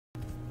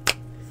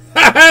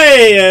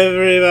Hey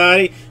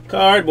everybody,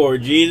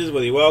 Cardboard Jesus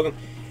with you. Welcome.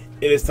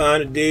 It is time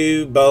to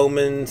do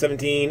Bowman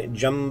 17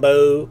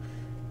 Jumbo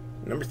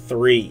number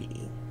 3.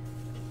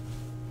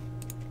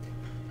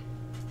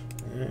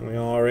 And we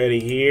already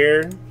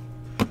here.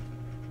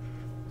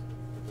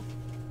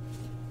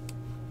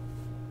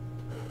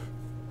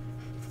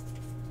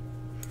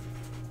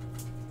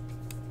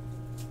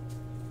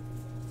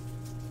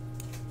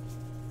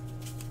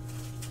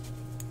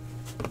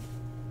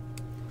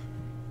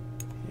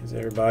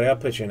 Everybody, I'll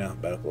put you in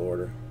alphabetical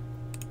order.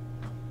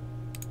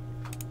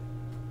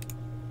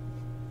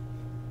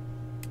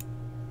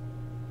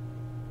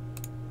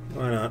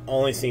 Why not?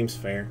 Only seems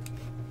fair.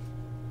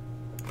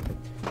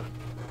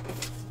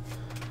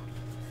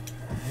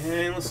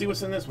 And let's see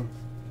what's in this one.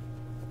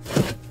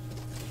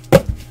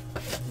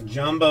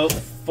 Jumbo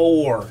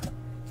 4.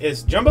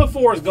 Jumbo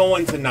 4 is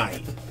going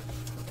tonight.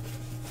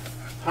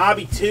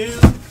 Hobby 2,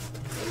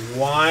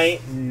 why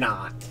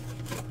not?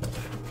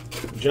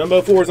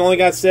 Jumbo 4's only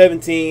got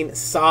 17.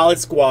 Solid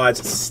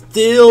squads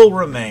still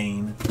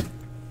remain.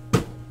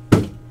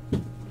 Come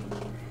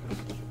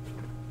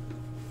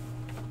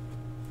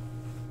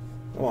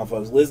on,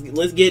 folks.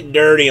 Let's get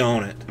dirty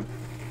on it.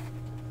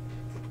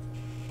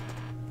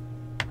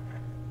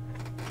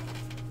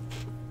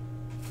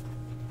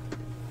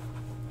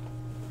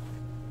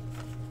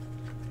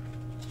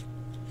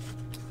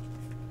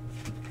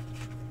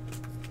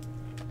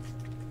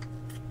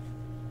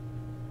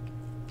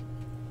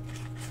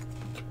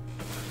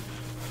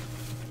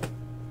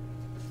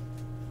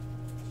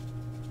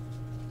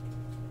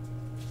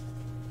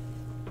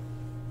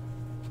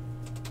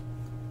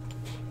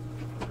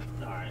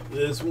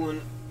 This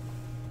one,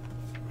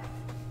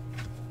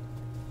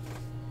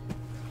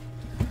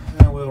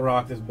 I will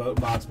rock this boat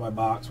box by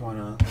box. Why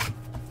not?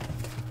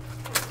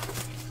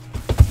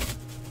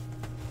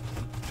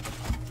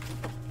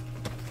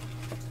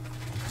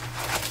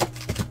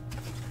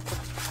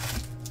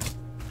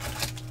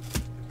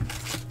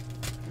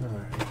 All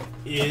right.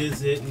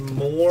 Is it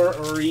more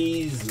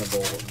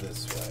reasonable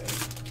this way?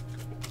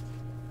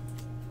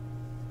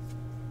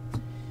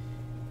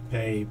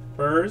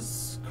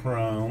 Papers,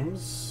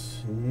 chromes.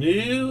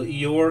 New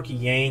York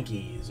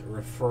Yankees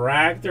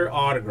refractor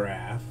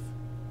autograph,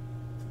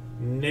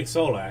 Nick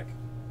Solak.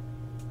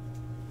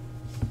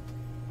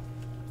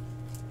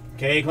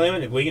 Okay,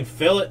 Clement, if we can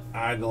fill it,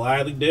 I'd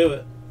gladly do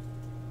it.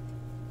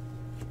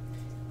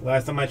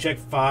 Last time I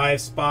checked,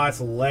 5 spots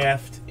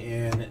left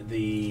in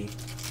the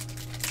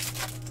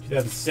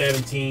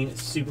 2017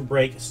 Super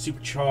Break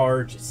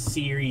Supercharged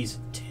Series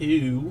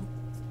 2.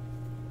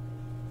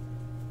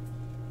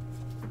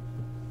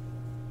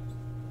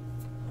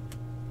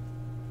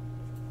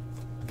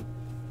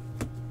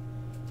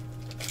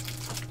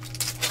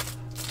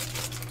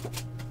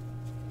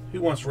 Who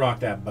wants to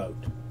rock that boat?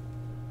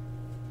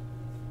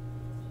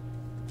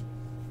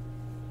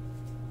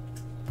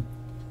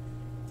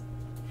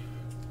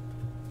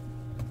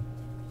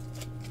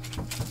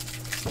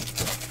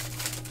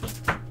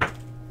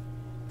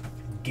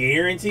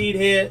 Guaranteed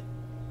hit.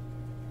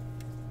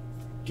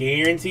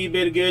 Guaranteed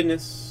bit of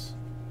goodness.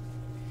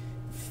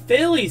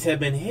 Phillies have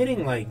been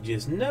hitting like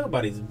just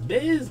nobody's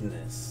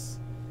business.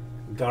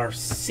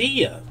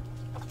 Garcia.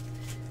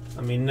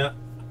 I mean, no,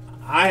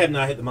 I have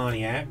not hit the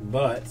Moniac,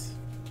 but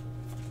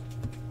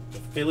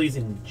Phillies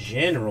in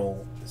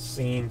general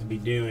seem to be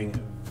doing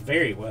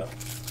very well.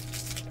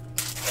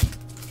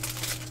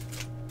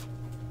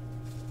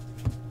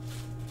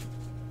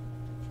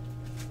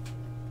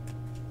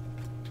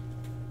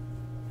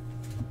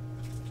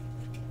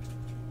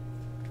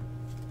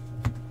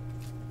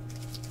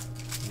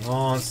 Come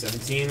on,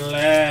 17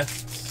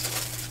 left.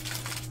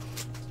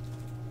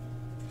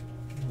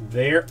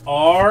 There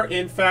are,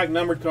 in fact,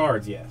 numbered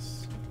cards, yes.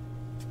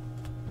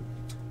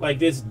 Like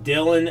this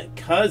Dylan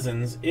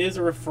Cousins is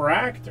a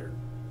refractor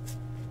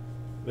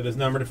that is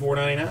numbered to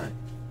 499.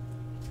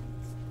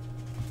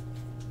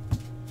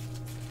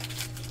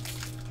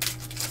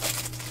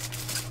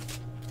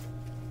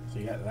 So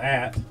you got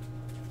that.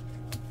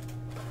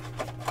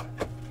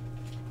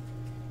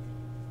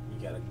 You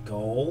got a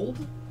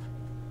gold.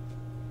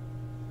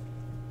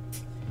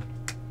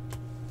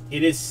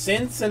 It is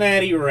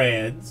Cincinnati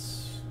Reds.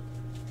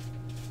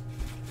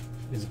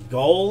 Is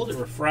gold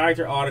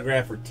refractor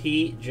autograph for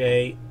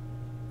T.J.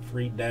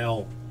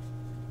 Friedel.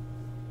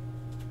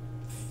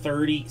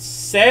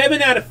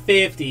 37 out of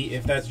 50,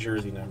 if that's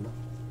jersey number.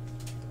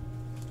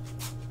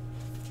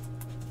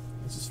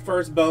 This is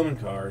first Bowman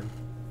card,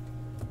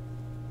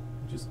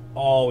 which is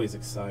always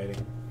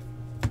exciting.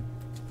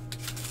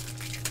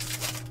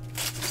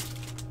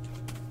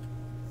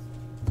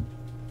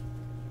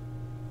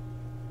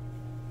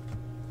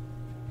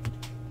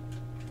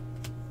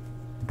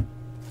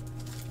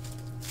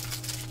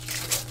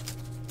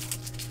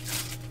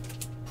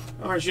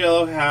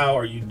 Marcello, how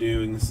are you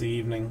doing this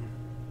evening?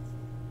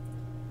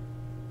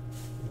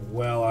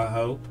 Well, I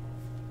hope.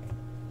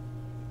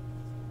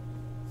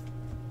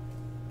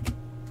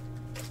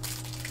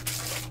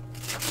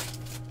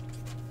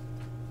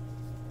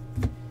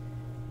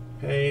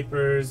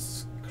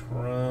 Papers,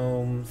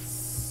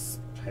 chromes,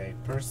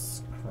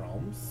 Papers,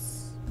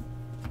 chromes.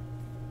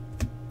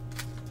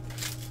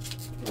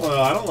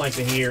 Well, I don't like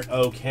to hear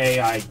okay,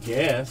 I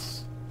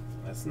guess.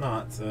 That's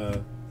not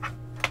a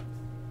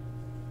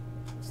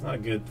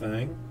good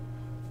thing.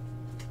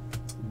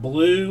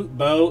 Blue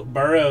Boat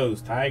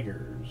Burrows,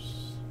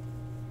 Tigers.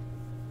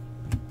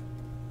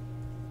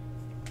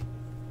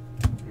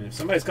 I mean, if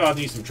somebody's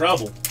causing you some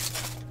trouble,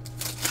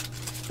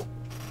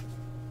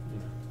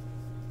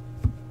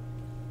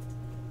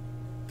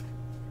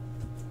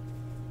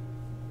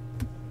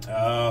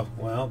 oh,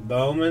 well,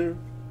 Bowman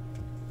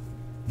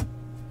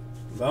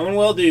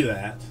will do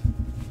that.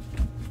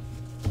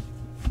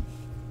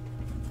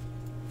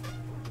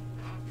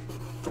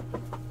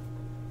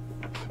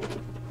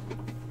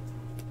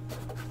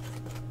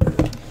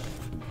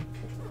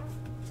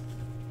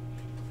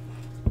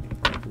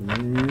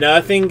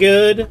 Nothing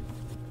good.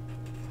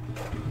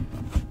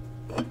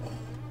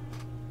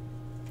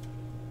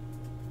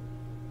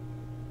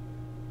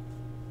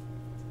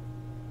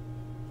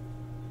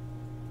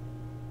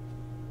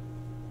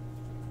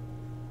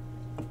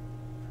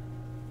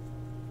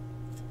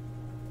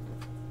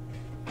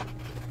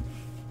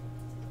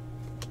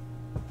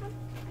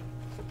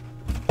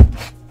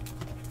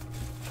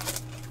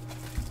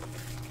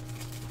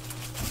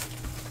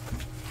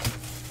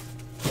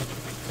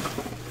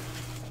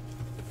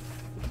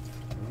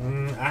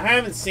 I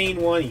haven't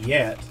seen one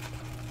yet.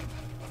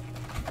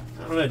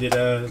 I don't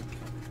know.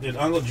 Did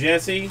Uncle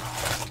Jesse?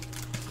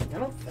 I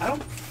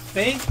don't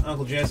think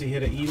Uncle Jesse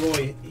hit an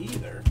Eloy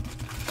either.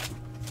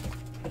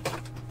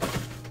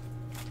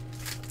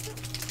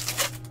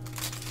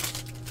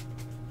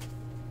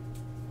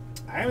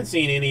 I haven't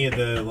seen any of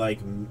the like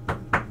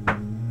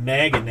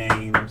mega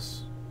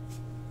names.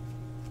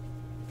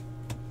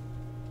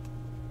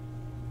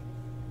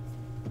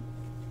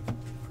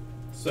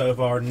 So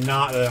far,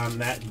 not that I'm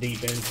that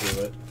deep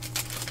into it.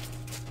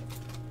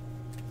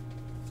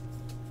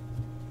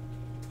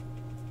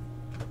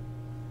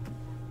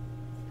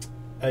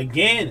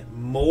 Again,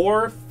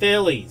 more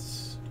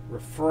Phillies.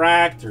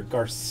 Refractor,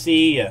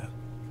 Garcia.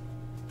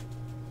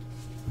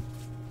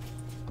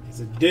 He's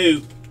a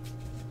dupe.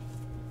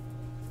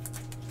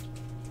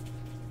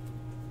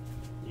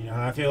 You know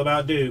how I feel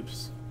about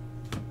dupes.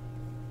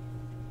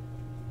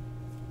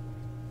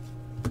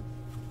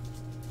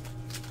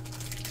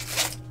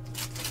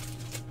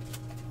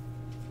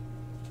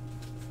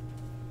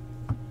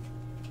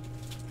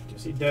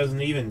 He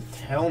doesn't even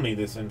tell me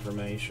this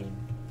information.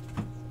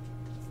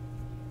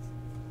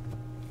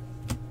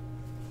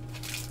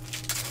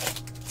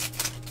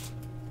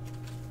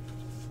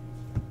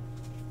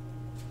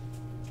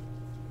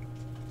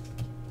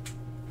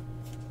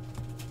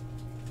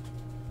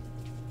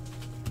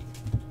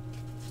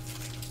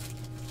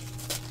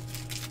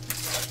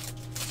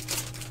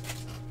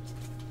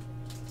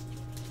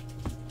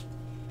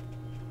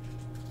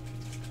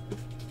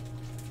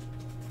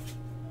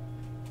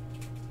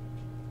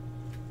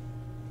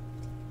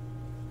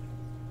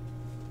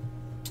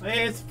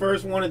 Hey, it's the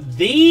first one of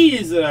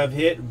these that I've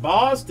hit.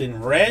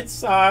 Boston Red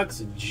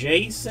Sox,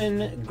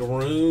 Jason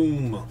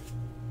Groom.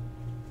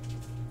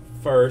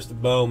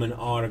 First Bowman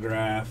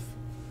autograph.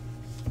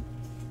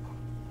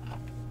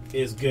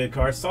 Is good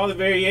card. Saw the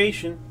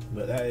variation,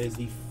 but that is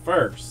the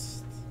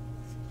first.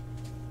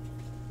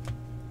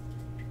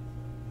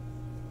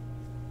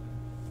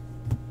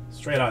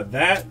 Straight out.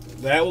 That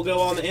will go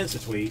on the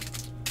Insta tweet.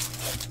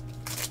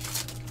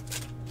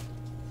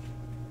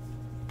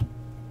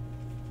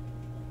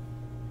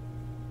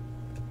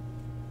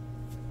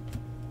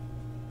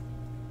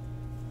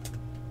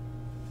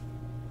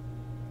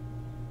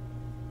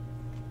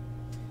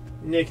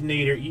 Nick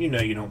Nieder, you know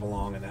you don't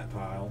belong in that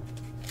pile.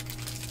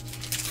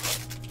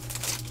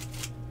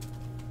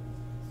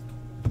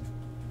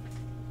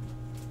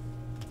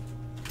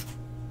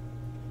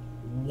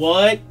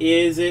 What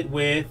is it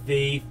with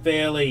the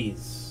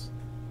Phillies?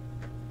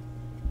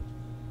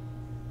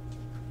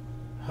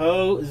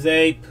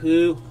 Jose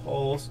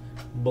Pujols,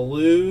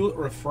 blue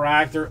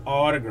refractor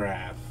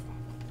autograph.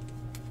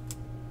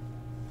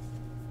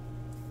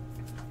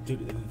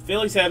 Dude, the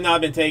Phillies have not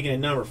been taken at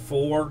number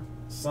 4.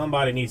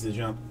 Somebody needs to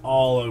jump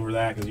all over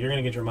that because you're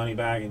going to get your money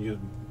back in just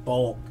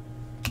bulk,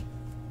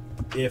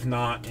 if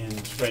not in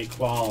straight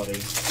quality.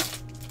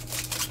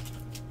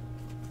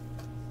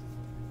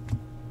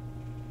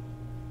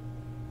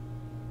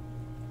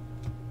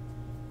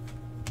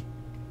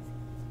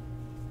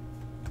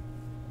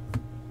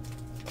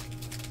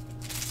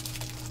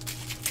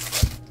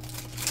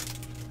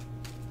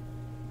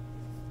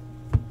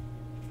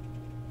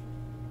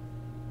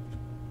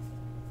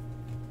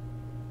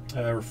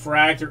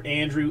 Refractor,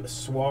 Andrew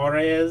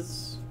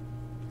Suarez.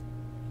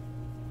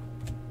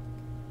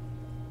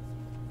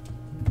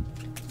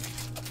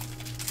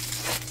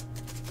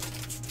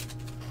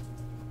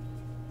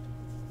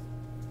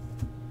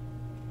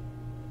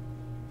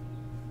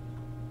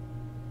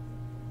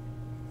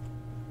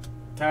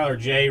 Tyler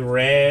J.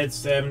 Red,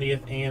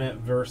 70th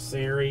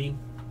anniversary.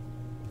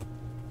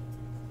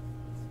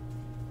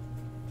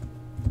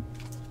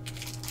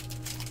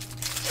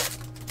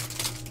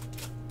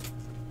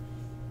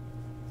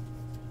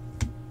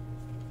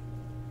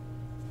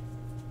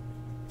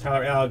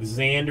 Tyler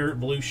Alexander,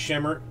 Blue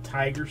Shimmer,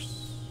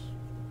 Tigers.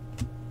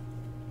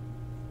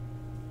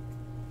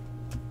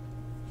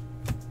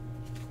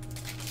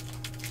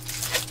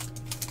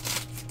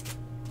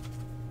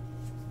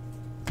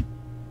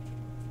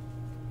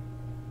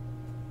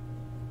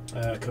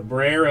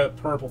 Cabrera,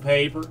 Purple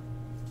Paper.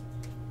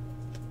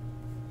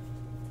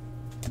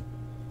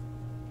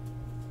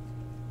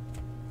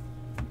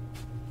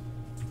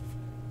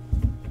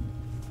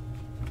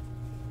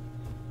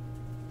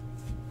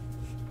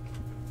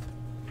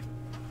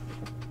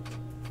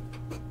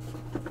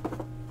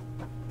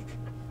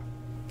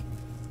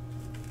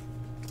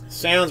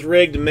 Sounds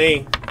rigged to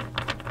me.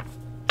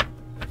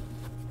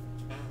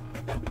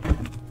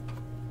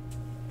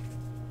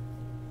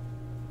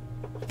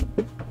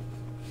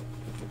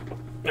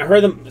 I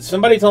heard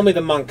somebody told me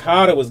the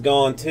Moncada was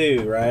gone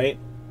too, right?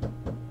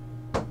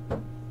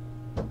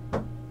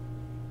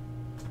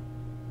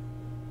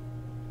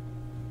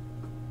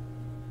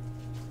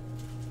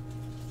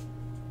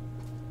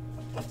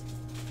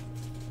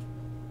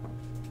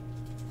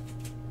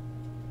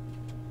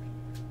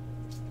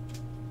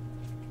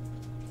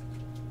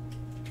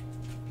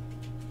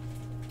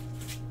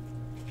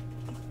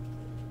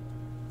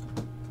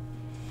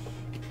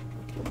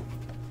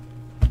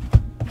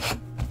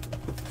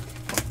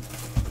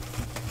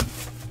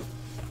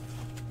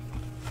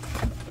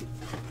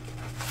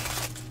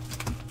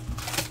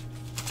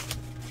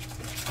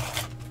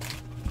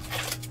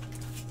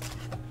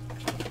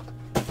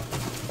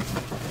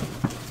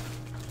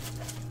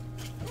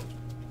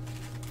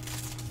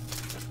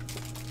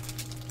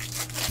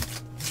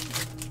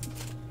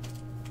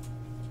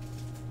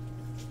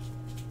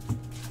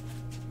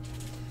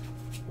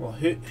 Well,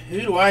 who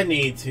do I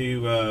need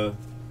to,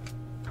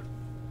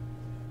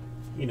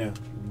 you know,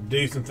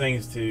 do some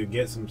things to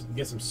get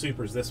some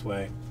supers this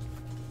way?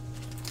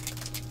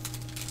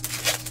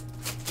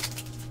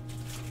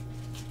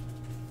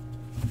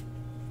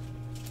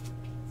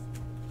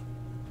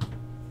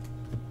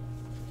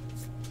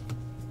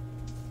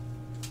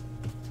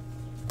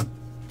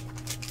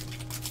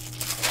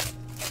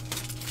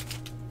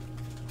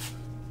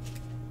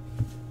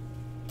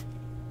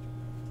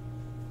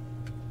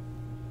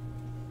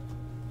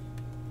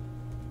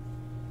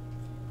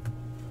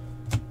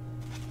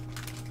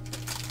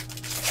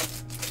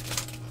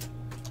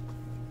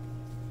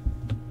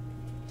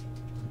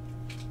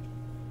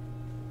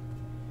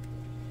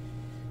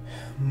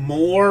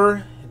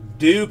 More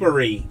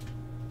Dubery,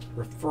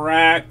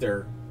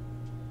 Refractor,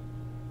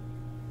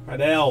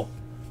 Adele,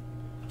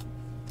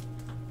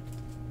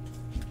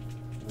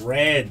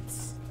 Reds,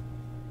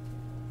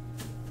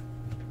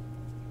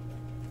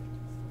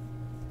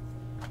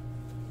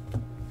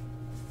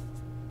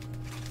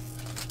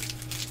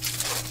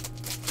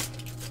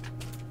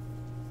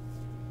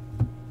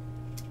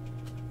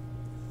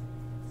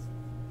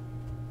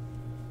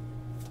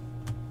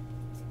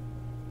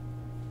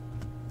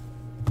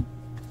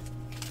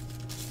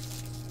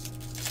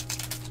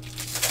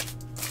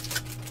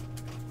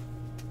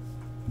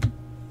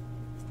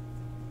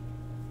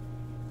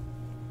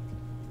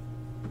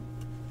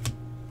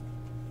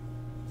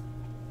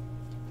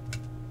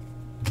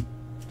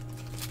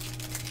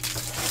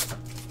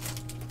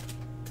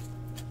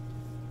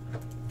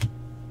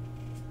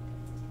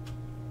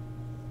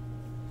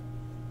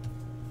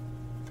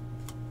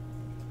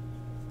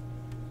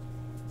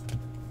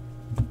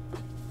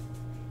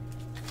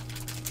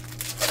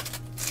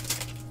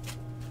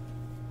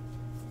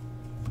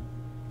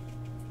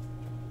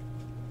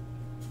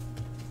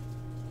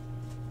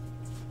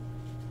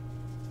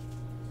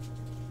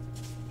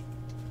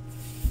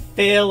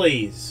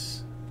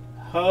 Phillies,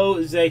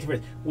 Jose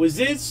Torres. Was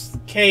this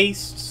case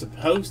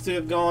supposed to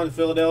have gone to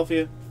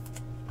Philadelphia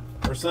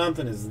or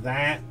something? Is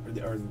that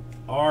or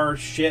our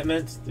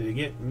shipment? Did it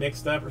get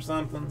mixed up or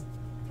something?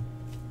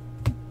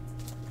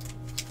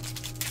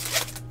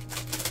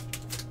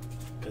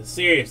 Because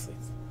seriously,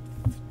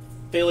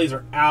 Phillies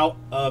are out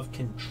of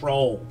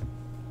control.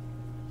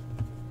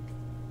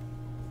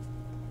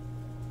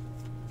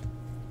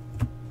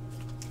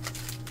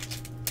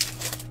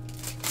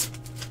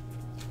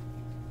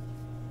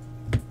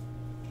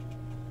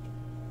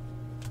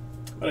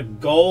 A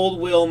gold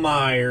Will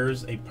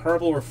Myers, a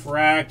purple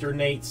refractor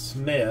Nate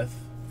Smith.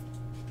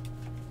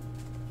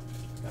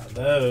 Got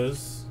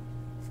those.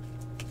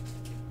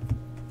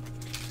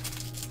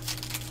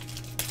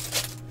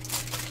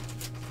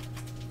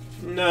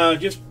 No,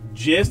 just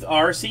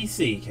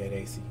RCC,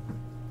 KDC.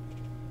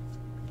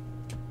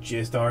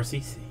 Just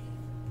RCC.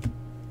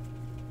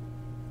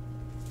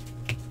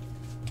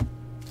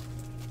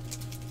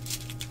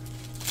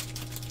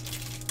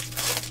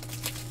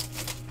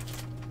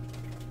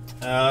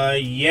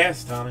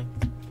 Yes, Tommy.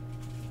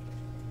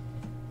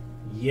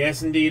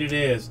 Yes, indeed it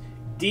is.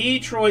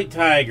 Detroit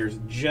Tigers,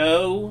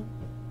 Joe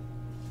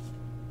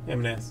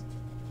M&S.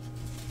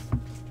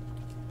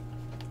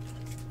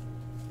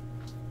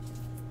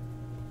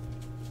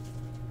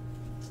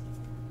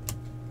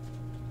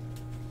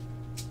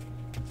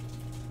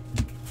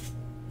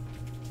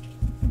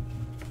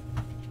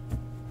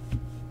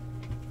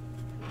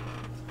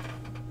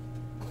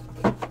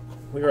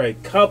 We are a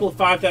couple of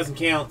 5,000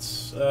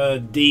 counts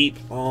deep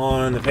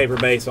on the paper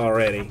base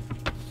already.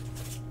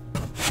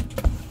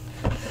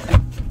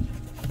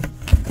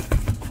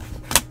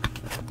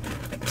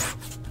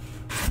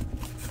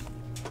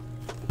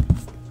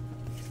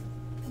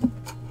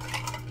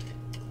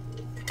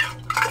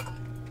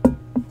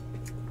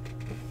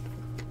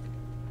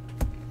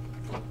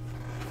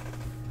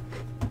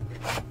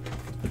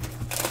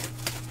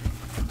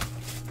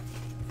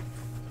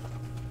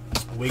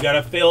 We got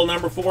to fill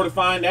number 4 to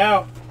find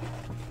out.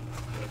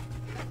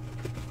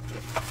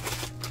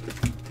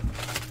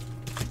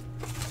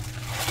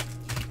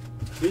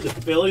 Dude,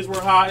 the Phillies were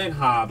hot in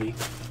hobby.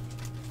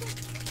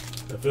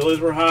 The Phillies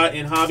were hot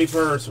in hobby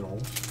personal.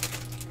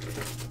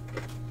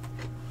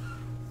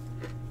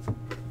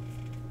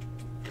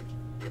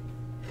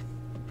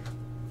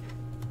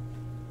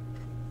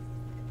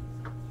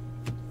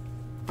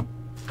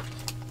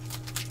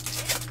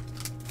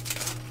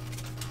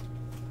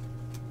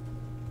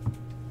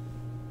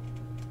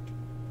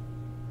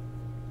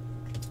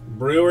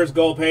 Brewers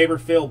gold paper,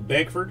 Phil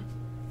Bickford.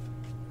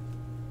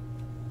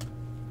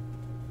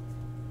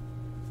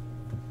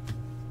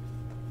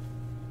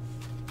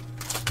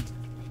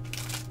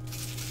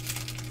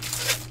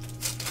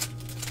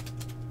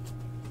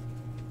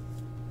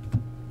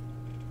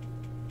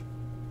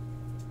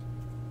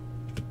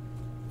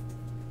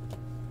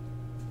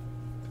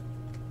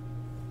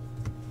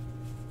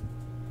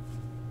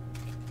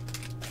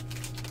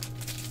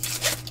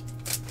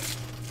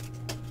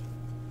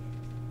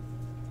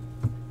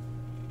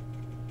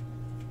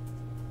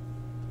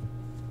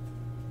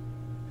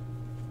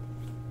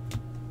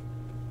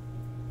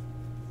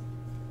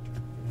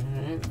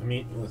 I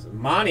mean, listen,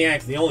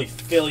 Moniac's the only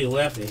Philly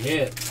left to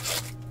hit.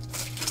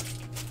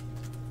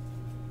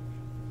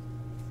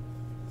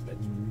 But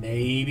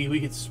maybe we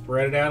could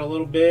spread it out a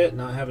little bit,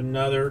 not have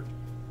another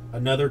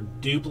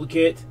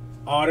duplicate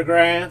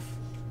autograph.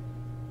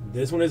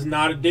 This one is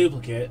not a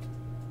duplicate.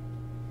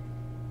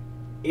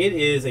 It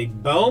is a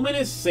Bowman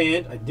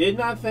Ascent. I did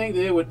not think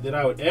that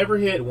I would ever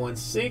hit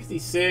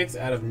 166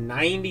 out of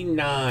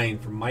 99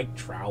 from Mike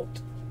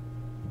Trout.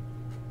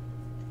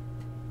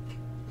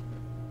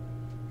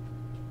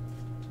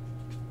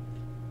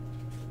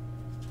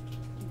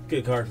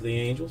 Good card for the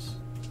Angels.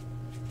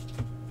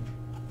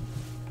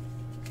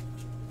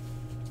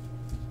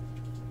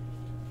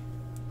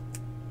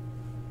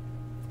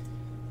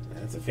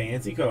 That's a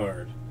fancy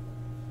card.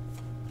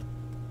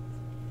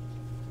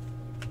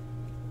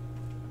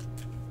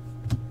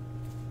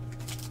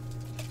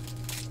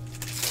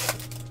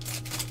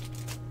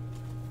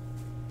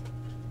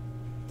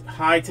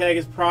 High tag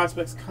as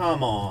prospects.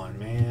 Come on,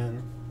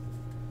 man.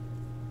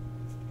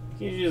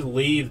 Can't you just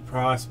leave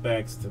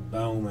prospects to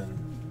Bowman?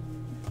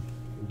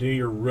 Do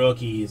your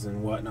rookies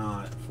and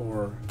whatnot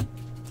for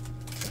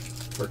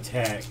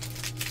tech.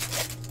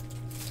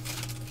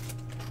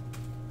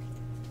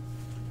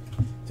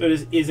 So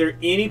is there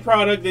any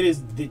product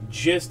that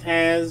just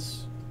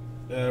has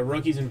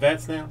rookies and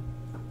vets now?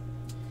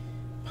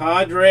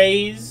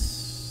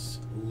 Padres,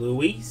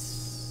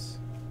 Luis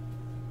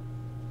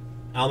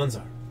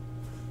Almanzar.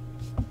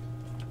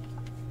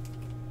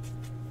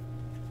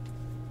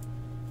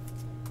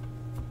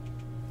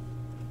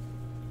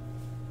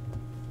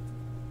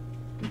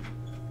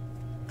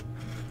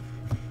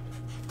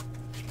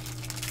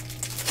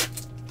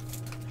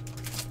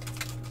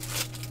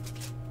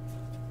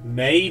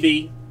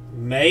 Maybe.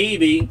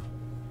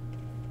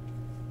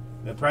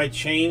 They'll probably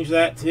change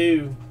that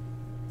too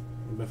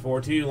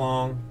before too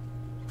long.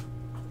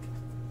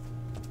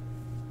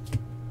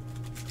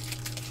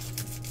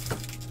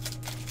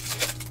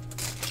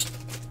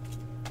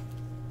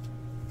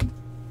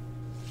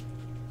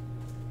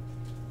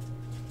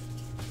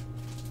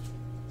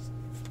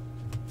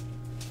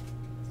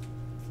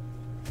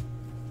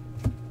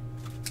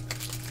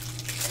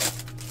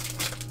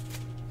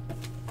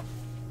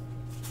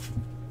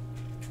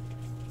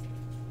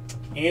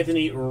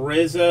 Anthony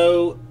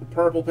Rizzo,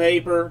 purple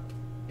paper.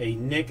 A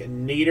Nick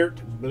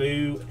Neidert,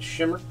 blue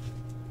shimmer.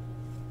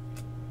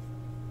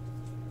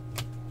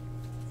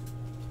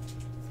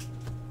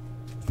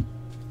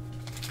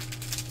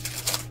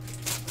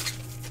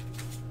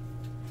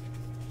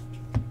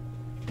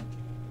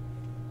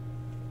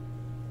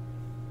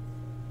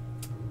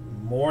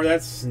 More of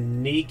that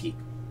sneaky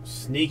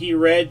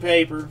red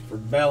paper for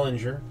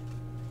Bellinger.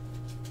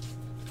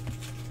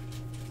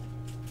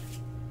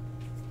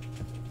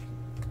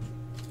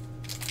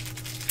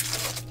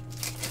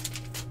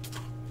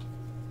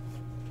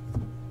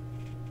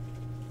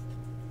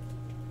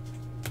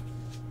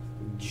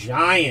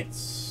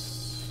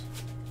 Giants.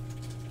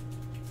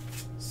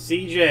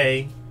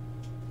 CJ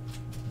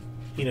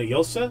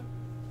Hinojosa.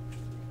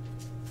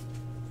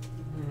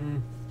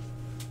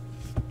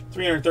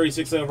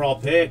 336 overall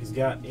pick. He's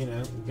got,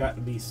 got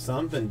to be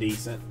something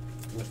decent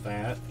with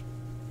that.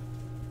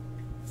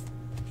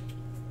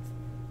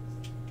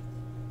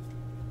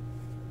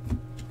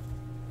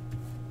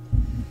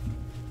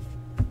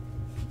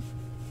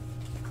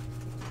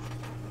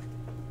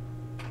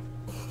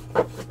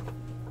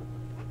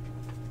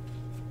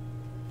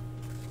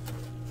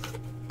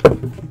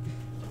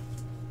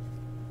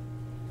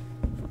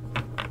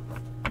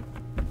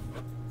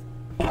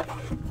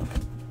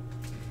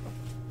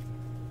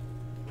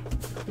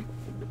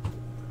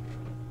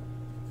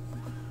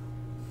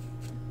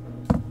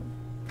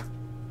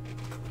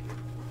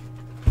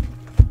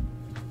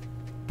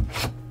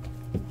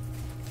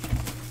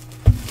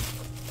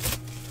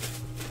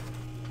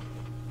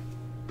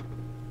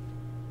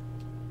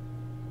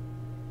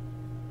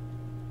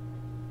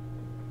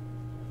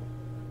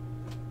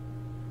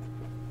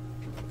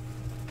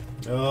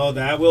 Oh,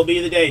 that will be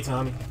the day,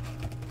 Tommy.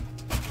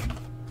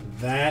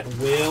 That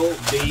will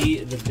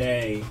be the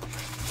day.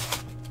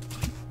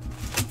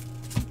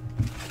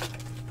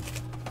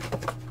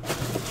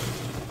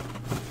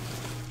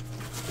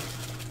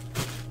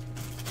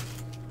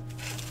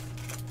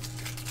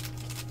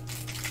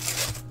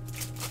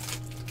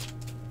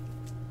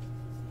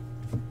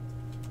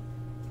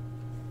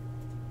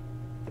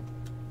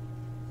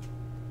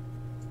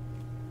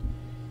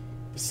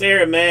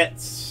 Sarah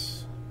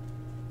Metz.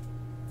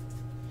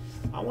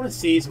 I want to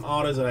see some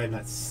autos that I have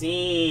not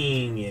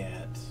seen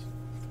yet.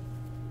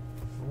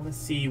 I want to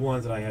see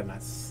ones that I have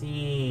not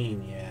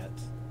seen yet.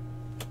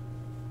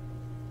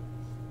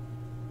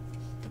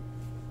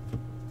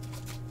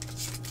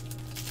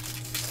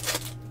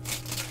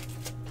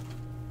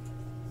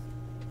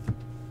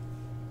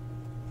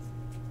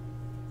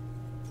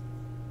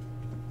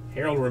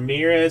 Harold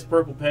Ramirez,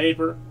 purple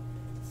paper.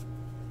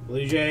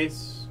 Blue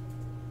Jays.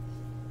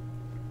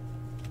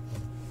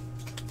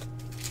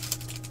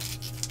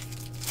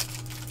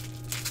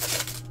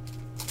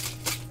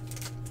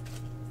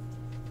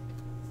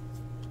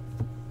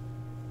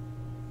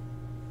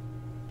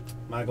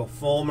 Michael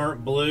Fulmer,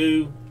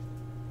 blue.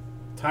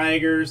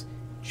 Tigers,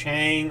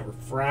 Chang,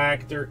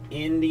 refractor,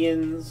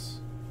 Indians.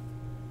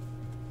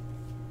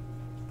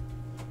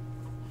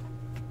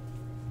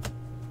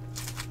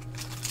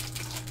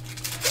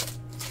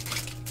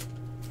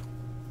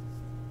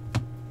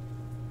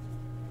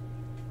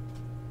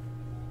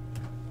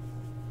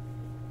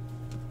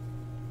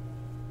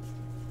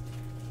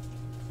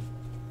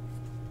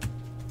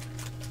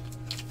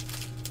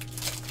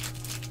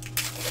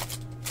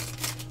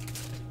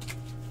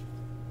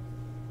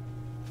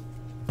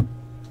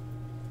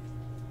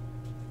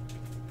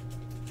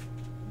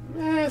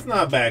 It's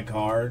not a bad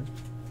card.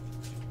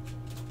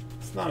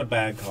 It's not a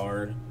bad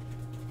card.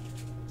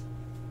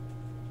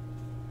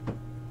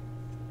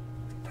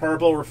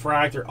 Purple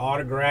refractor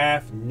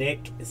autograph,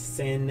 Nick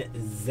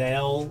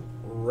Senzel,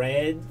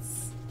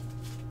 Reds.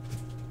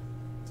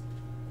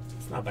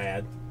 It's not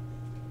bad.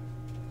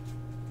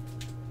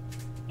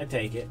 I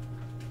take it.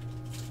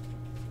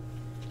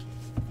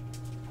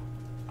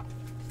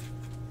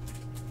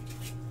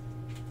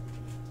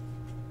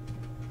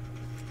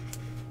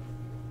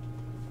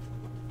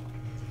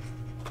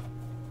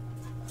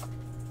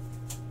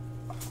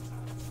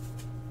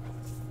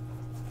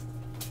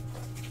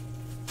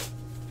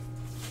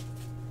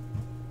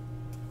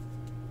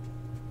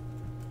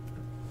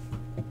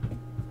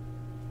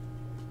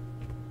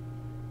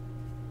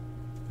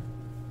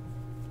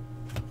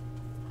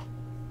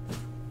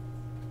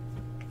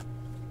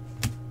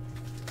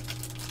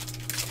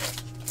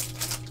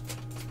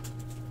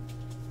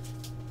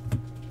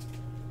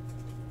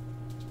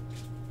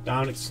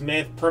 Dominic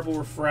Smith, purple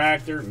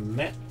refractor,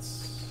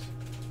 Mets.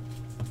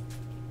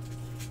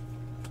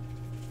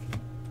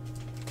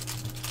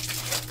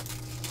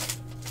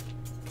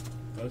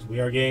 Folks, we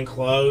are getting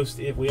close,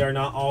 if we are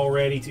not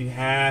already, to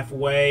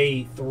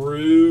halfway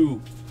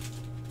through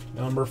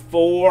number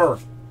 4.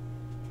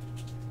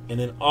 And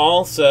then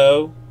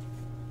also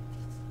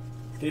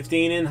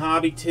 15 in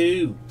Hobby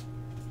 2.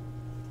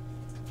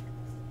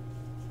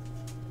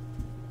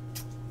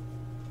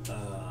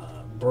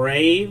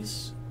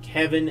 Braves,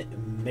 Kevin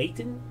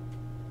Mayton.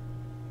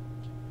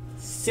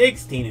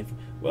 16.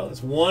 Well,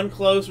 it's one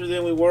closer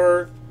than we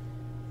were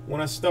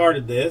when I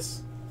started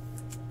this.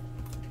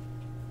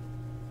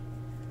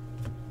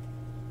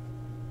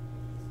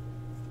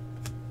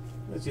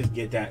 Let's just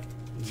get that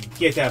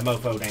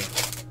mofo down.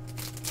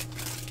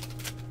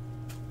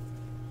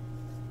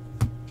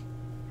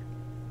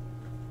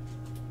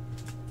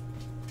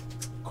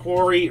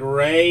 Corey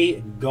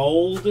Ray,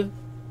 gold.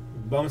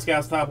 Bowman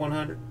Scouts Top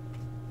 100.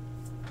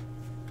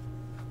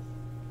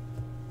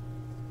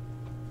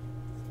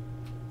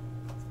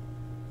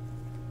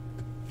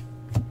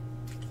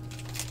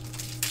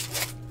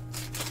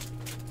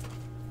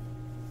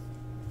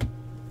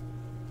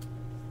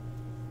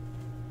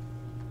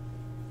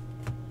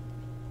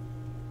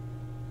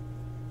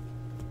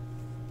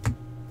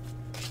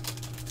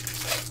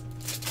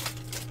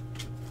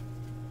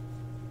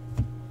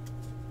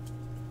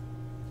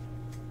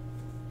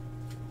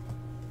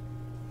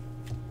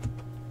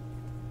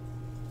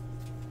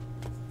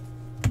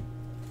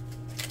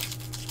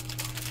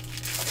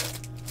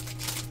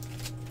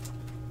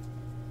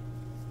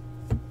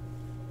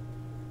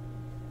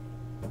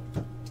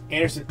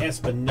 Anderson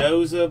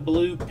Espinoza,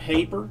 blue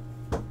paper.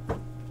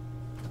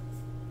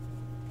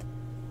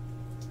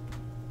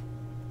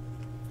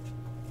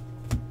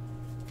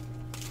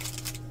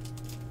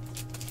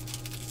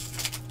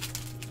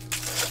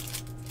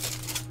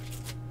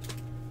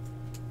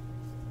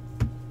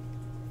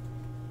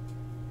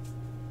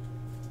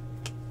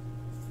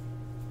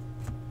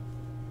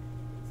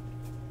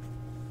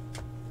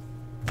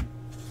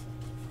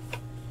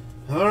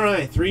 All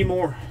right, 3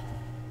 more.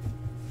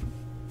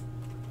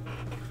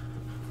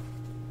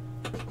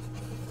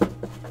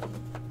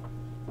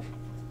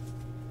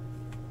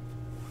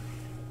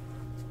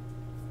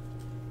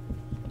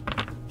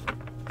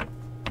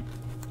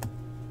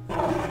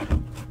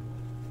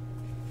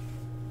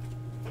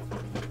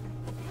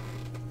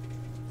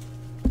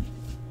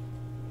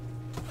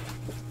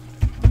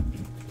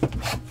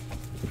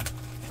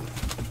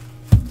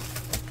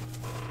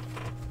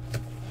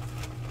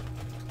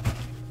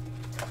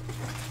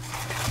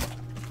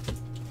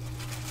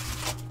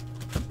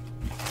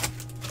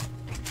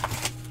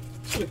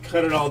 gonna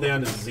cut it all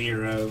down to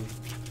 0.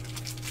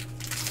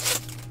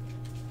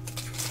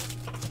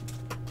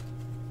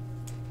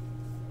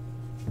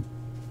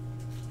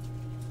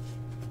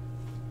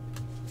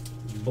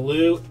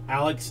 Blue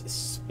Alex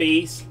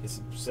Space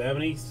is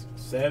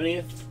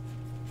 70th.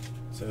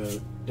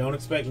 So don't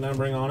expect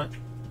numbering on it.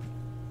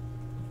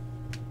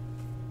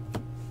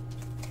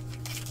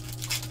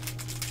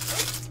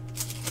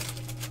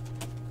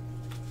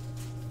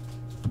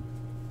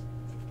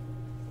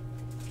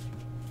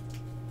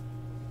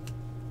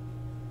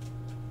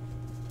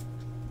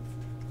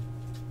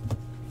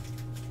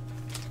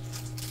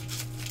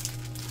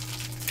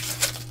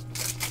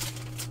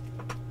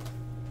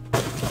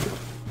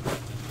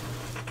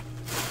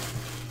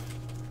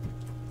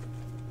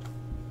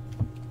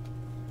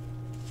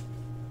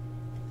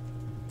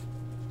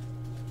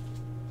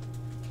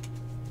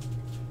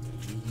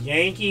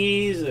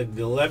 Yankees,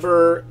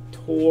 Gleyber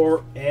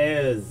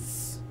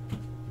Torres.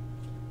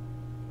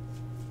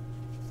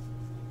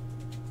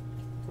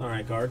 All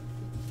right, card.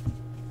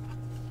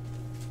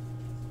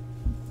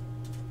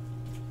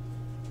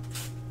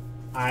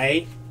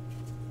 Now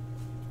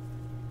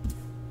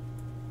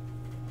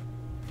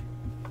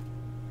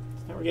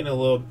we're getting a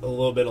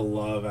little bit of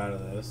love out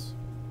of this.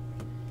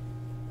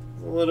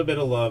 A little bit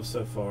of love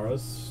so far.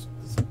 Let's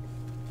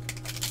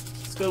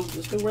go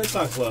Red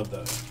Sox love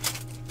though.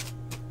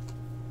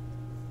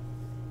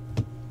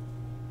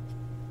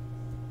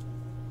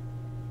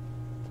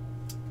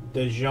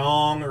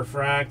 DeJong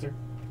refractor.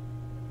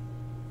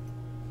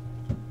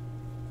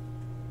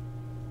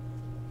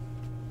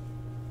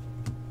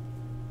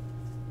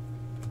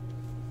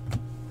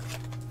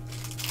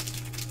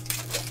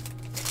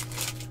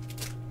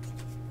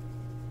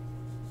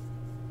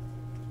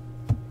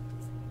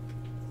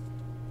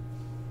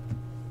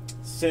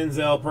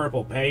 Senzel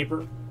purple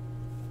paper.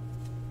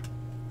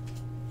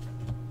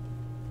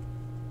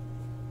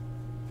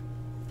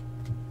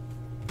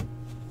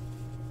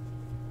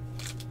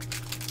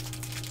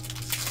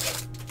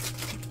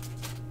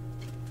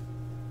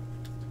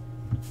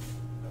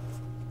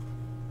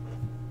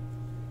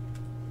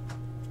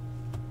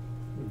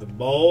 The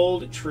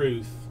bold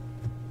truth.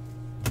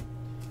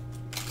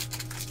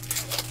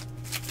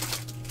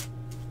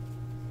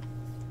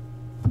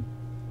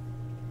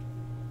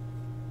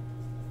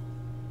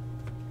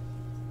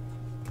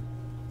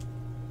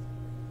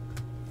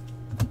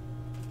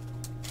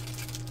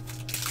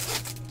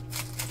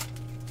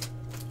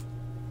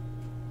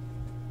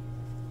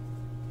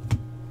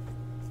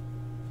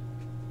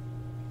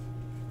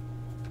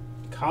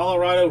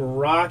 Colorado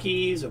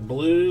Rockies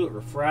blue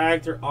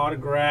refractor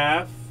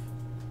autograph.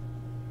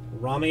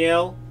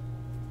 Ramiel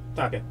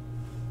Taka.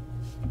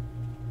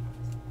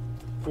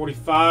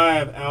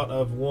 45 out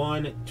of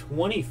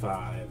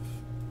 125.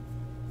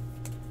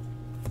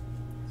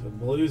 So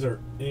blues are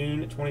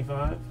in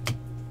 25.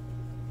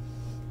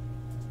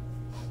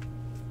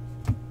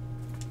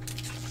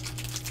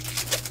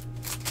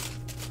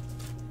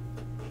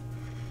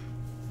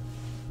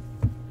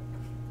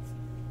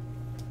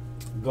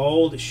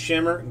 Gold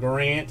shimmer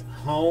Grant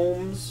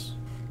Holmes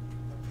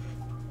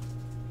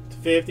to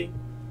 50.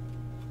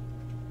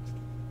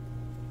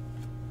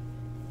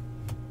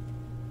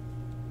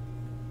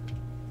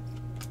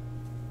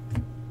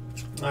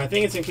 I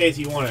think it's in case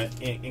you want to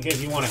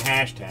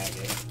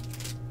hashtag it.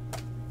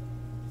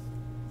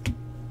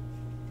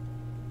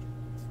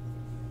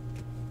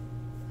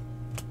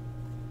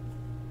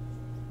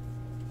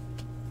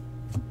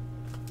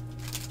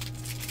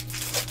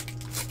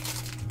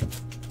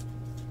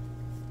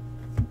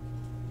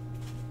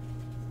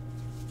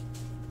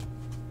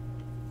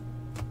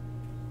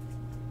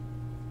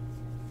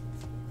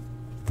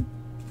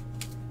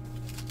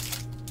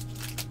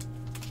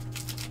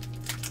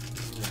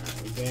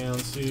 Down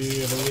to,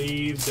 I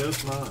believe,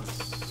 Dos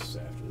Mas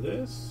after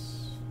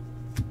this.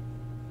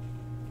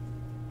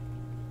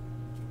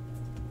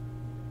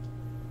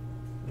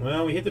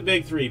 Well, we hit the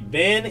big three.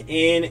 Ben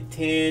in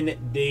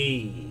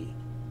 10D.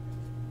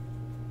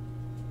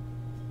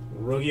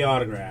 Rookie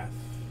autograph.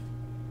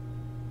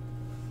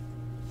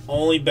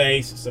 Only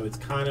base, so it's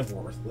kind of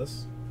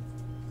worthless.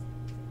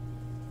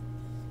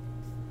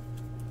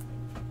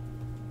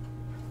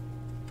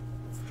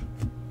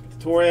 Got the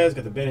Torres,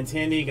 got the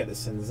Benintendi, got the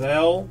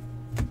Senzel.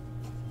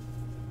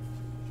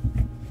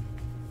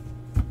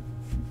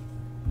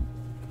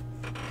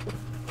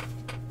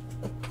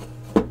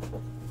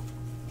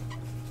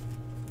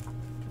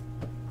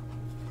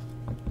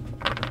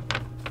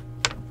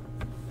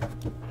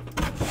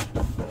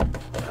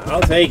 I'll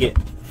take it.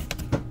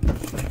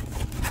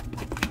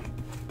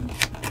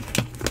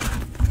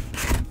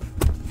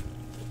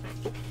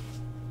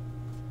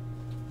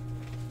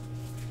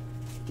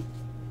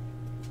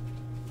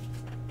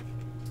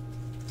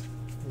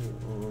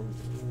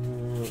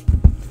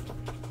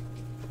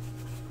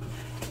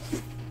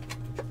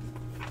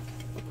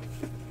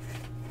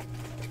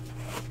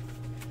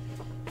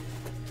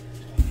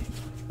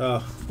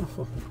 Oh.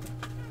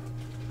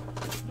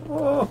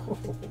 Oh.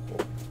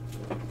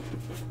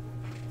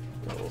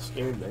 Got a little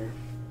scared there.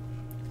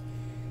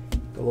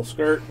 A little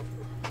skirt.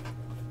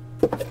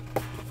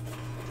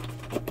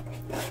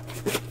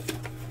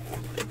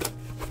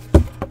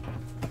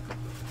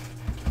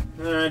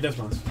 Dos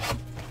Mas.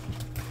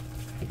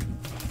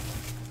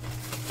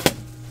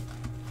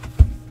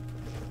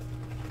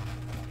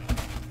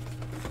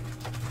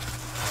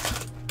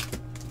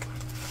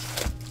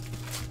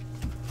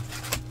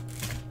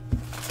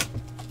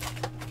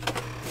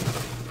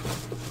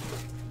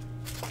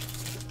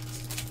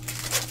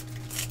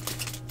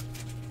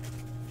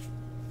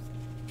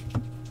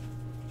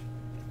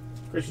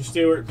 Christian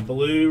Stewart,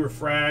 blue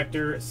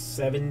refractor,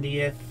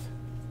 70th.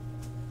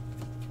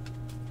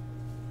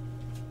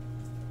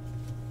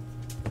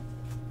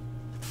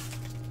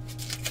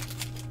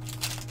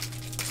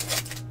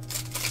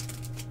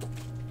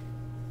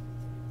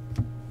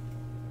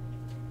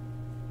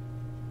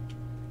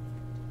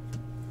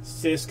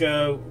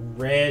 Cisco,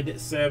 red,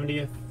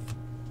 70th.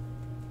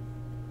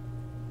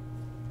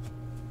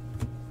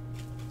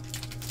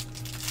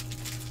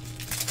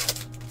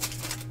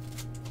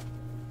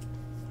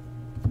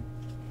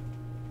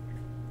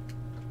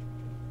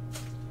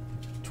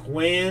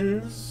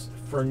 Twins,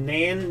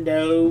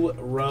 Fernando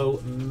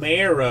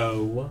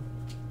Romero.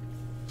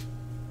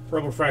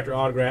 Purple refractor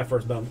autograph,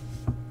 first Bowman.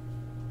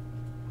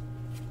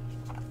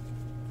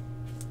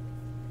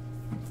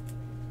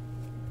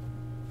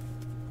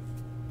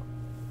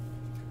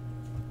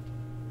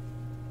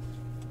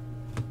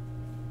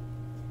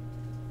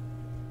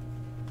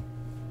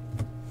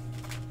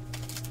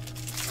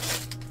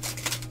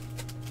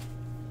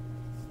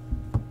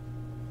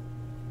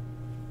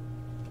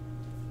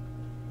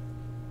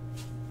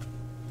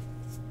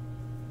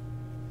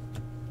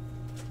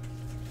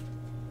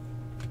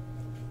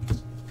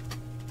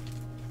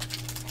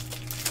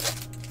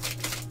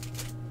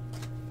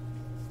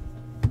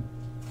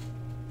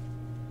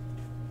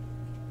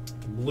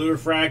 Blue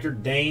refractor,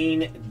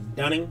 Dane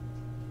Dunning.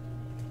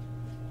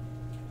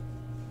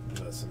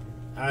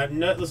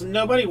 Listen,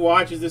 nobody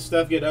watches this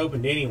stuff get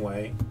opened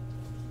anyway.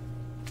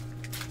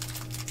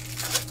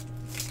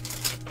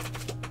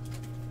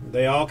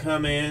 They all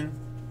come in.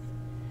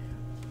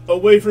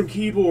 Away from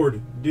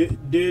keyboard. Did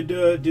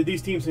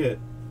these teams hit?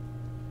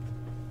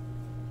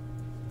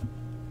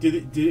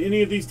 Did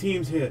any of these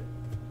teams hit?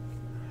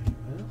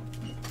 Well,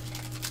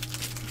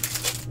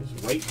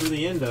 just wait for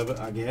the end of it,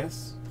 I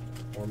guess.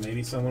 Or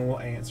maybe someone will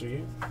answer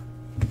you.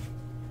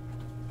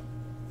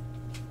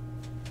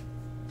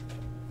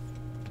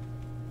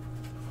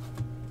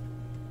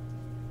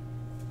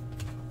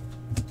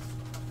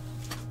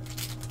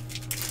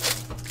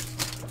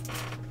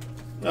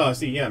 Oh,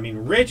 see, yeah, I mean,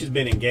 Rich has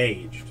been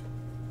engaged.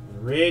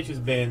 Rich has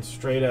been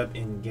straight up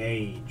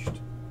engaged.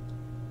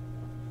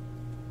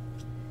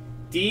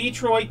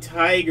 Detroit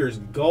Tigers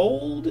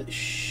gold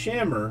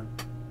shimmer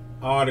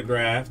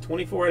autograph,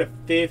 24 out of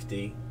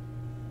 50.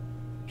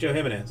 Joe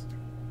Jimenez.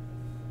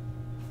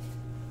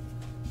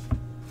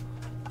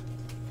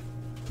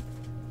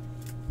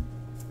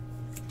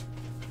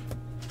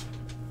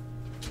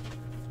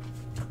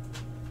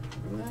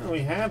 Well, we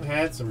have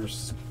had some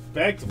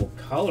respectable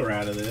color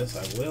out of this.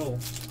 I will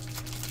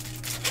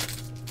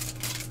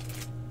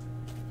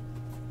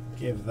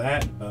give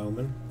that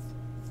Bowman.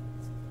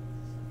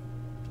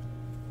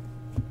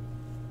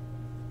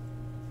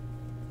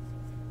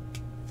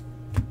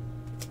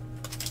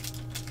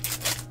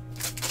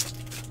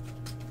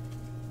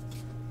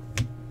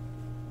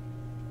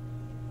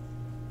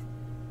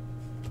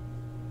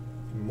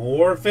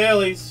 More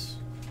Phillies.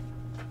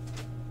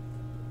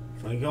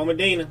 Franco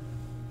Medina.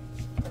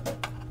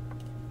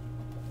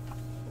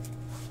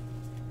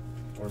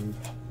 Or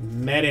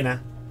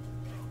Medina.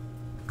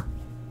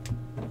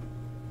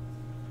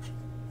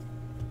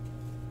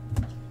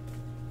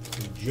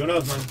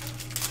 Jonathan.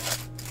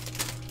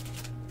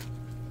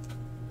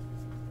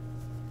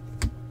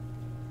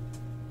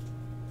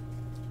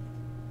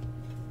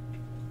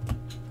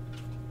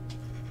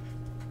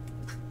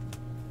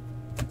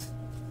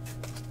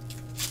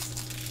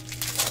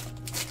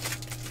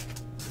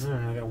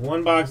 Alright, I got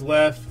one box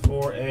left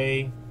for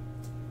a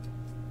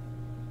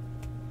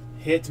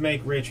hit to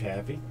make Rich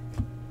happy.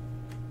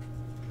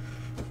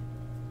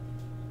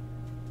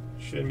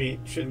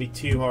 Shouldn't be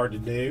too hard to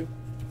do.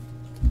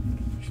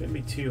 Shouldn't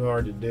be too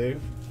hard to do.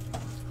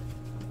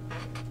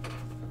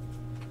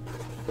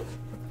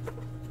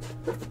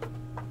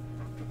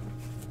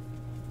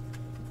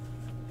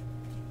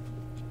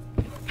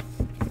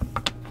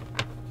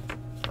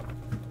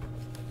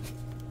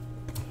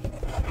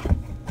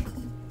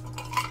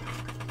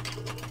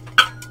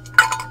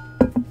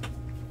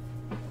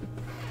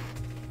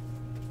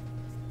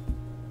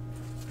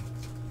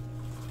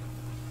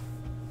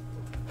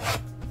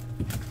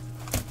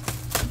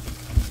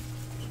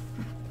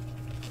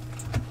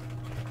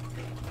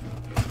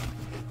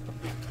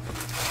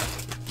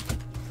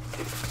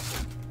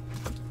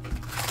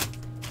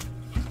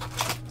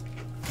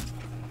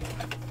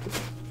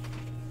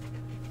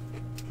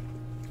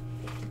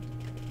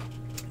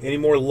 Any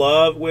more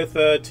love with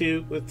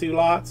two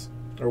lots,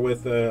 or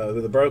with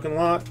the broken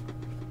lot?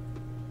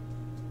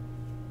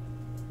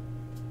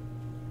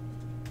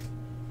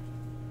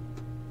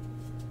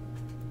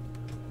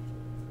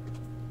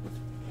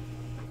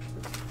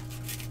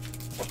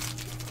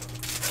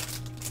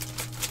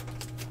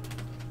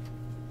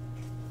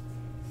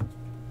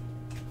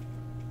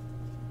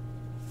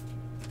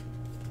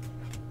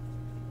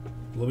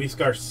 Luis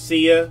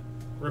Garcia,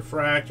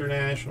 refractor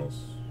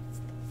Nationals.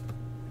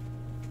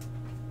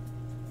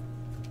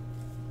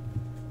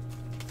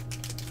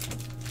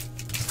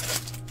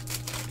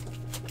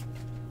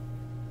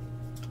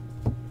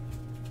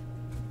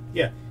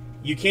 Yeah,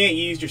 you can't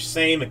use your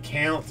same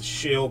account to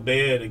shill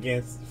bid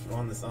against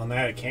on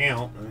that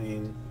account. I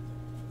mean,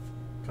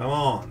 come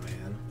on,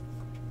 man.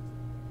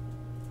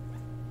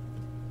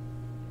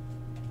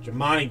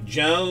 Jamani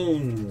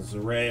Jones,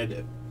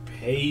 red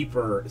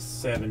paper,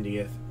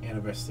 70th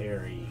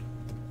anniversary.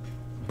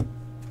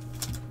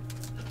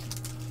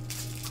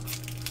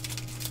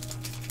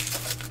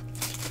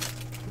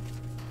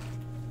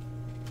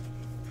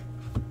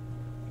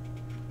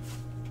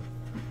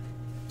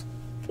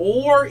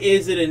 Or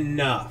is it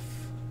enough?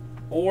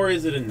 Or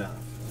is it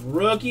enough?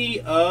 Rookie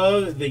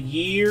of the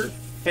Year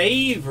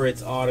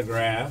favorites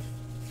autograph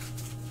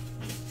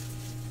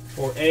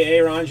for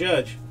Aaron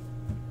Judge.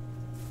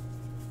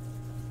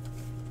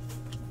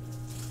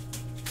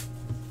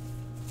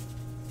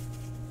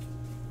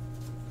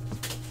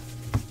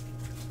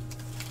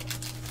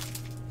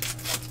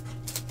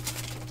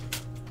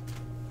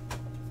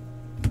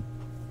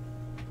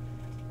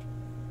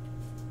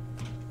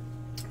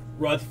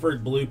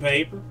 Rutherford blue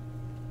paper.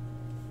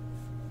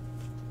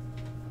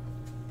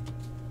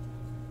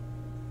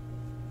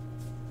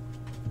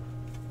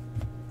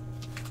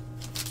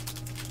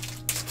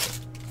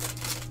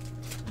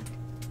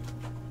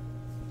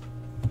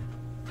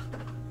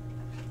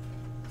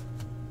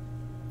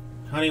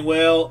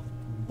 Honeywell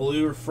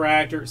blue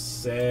refractor,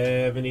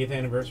 70th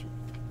anniversary.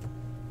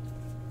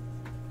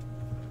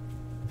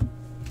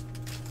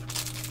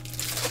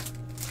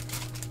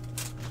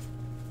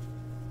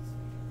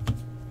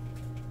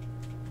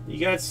 You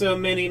got so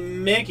many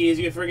Mickeys,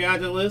 you forgot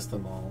to list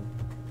them all.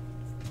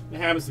 It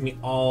happens to me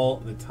all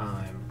the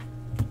time.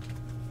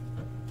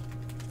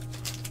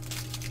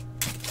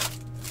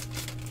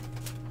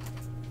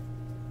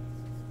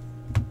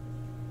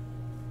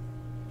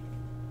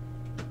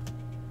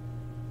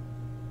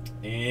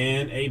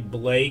 And a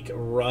Blake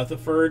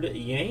Rutherford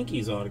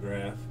Yankees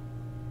autograph.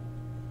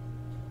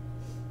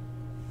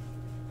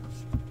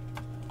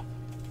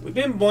 We've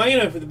been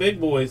bueno for the big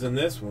boys in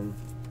this one.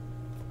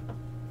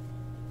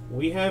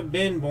 We have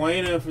been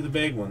bueno for the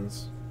big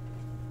ones.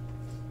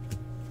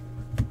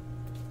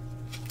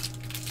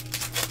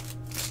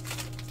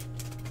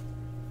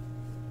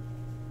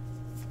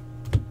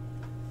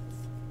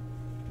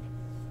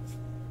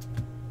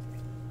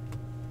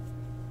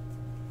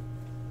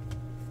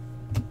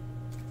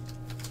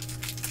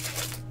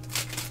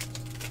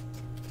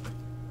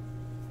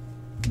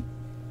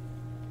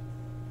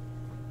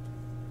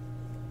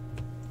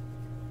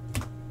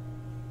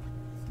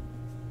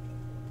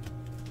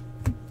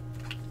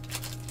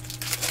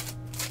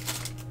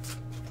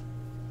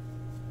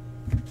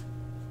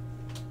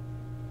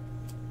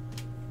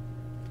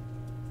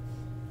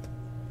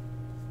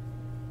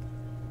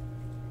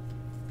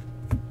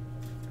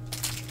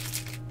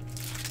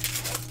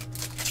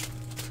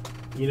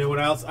 You know what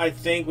else I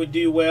think would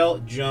do well?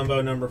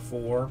 Jumbo number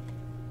 4.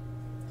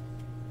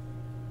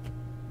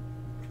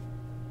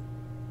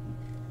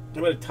 How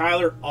about a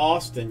Tyler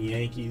Austin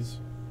Yankees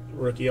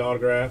rookie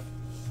autograph?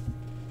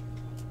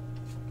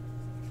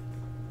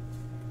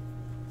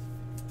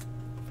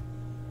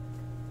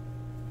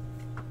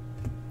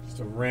 Just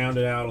to round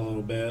it out a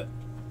little bit.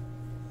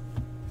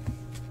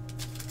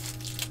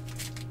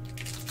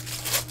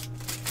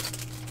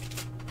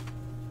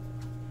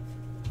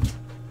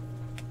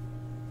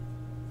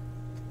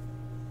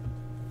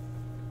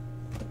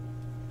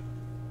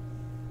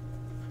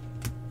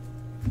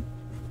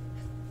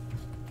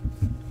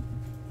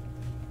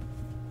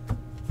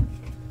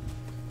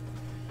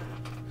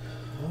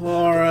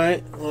 All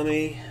right, let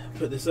me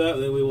put this up.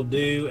 Then we will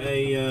do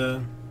a.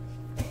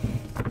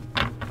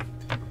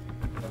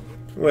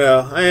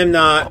 Well, I'm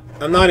not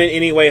in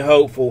any way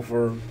hopeful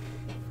for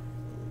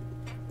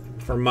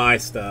my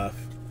stuff.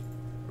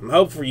 I'm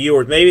hopeful for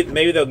yours.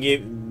 Maybe they'll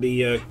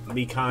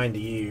be kind to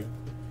you.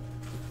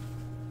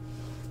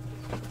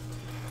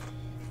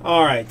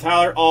 All right,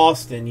 Tyler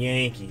Austin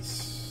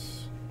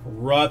Yankees,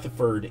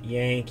 Rutherford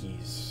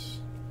Yankees,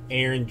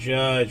 Aaron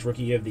Judge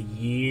Rookie of the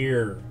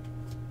Year.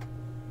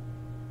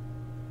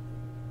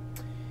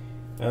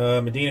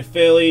 Medina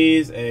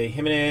Phillies, a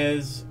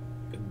Jimenez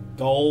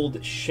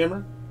Gold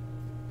Shimmer.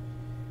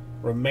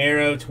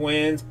 Romero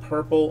Twins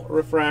purple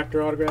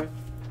refractor autograph.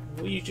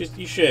 Well,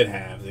 you should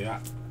have. Dude.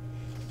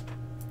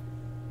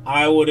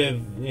 I would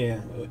have.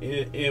 Yeah,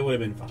 it would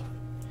have been fine.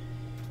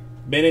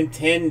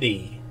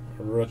 Benintendi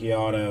rookie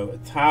auto.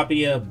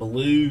 Tapia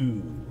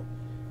blue.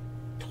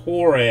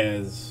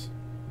 Torres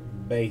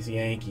base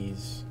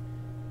Yankees.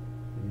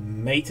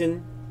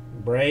 Mayton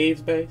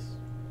Braves base.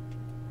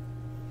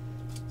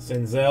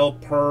 Senzel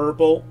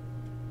purple.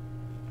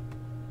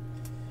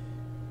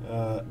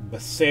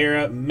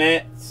 Becerra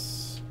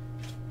Mets.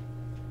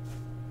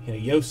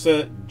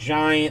 Hinojosa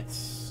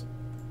Giants.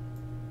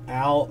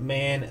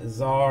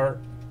 Almanzar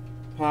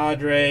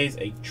Padres.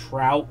 A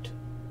Trout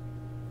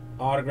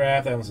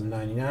autograph. That was a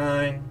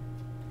 99.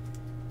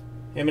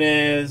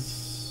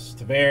 Jimenez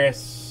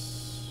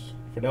Tavares,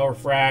 Fidel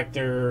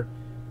Refractor,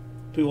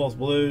 Pujols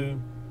Blue,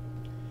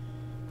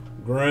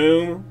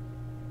 Groom,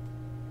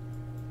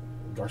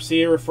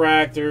 Garcia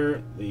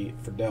Refractor, the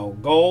Fidel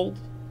Gold,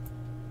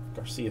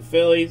 Garcia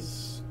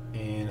Phillies,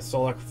 and a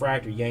Solak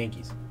Refractor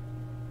Yankees.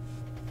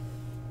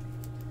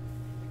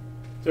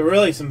 So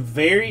really some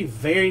very,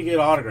 very good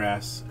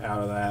autographs out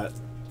of that.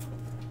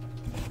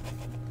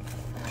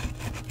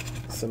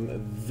 Some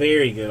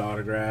very good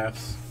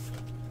autographs.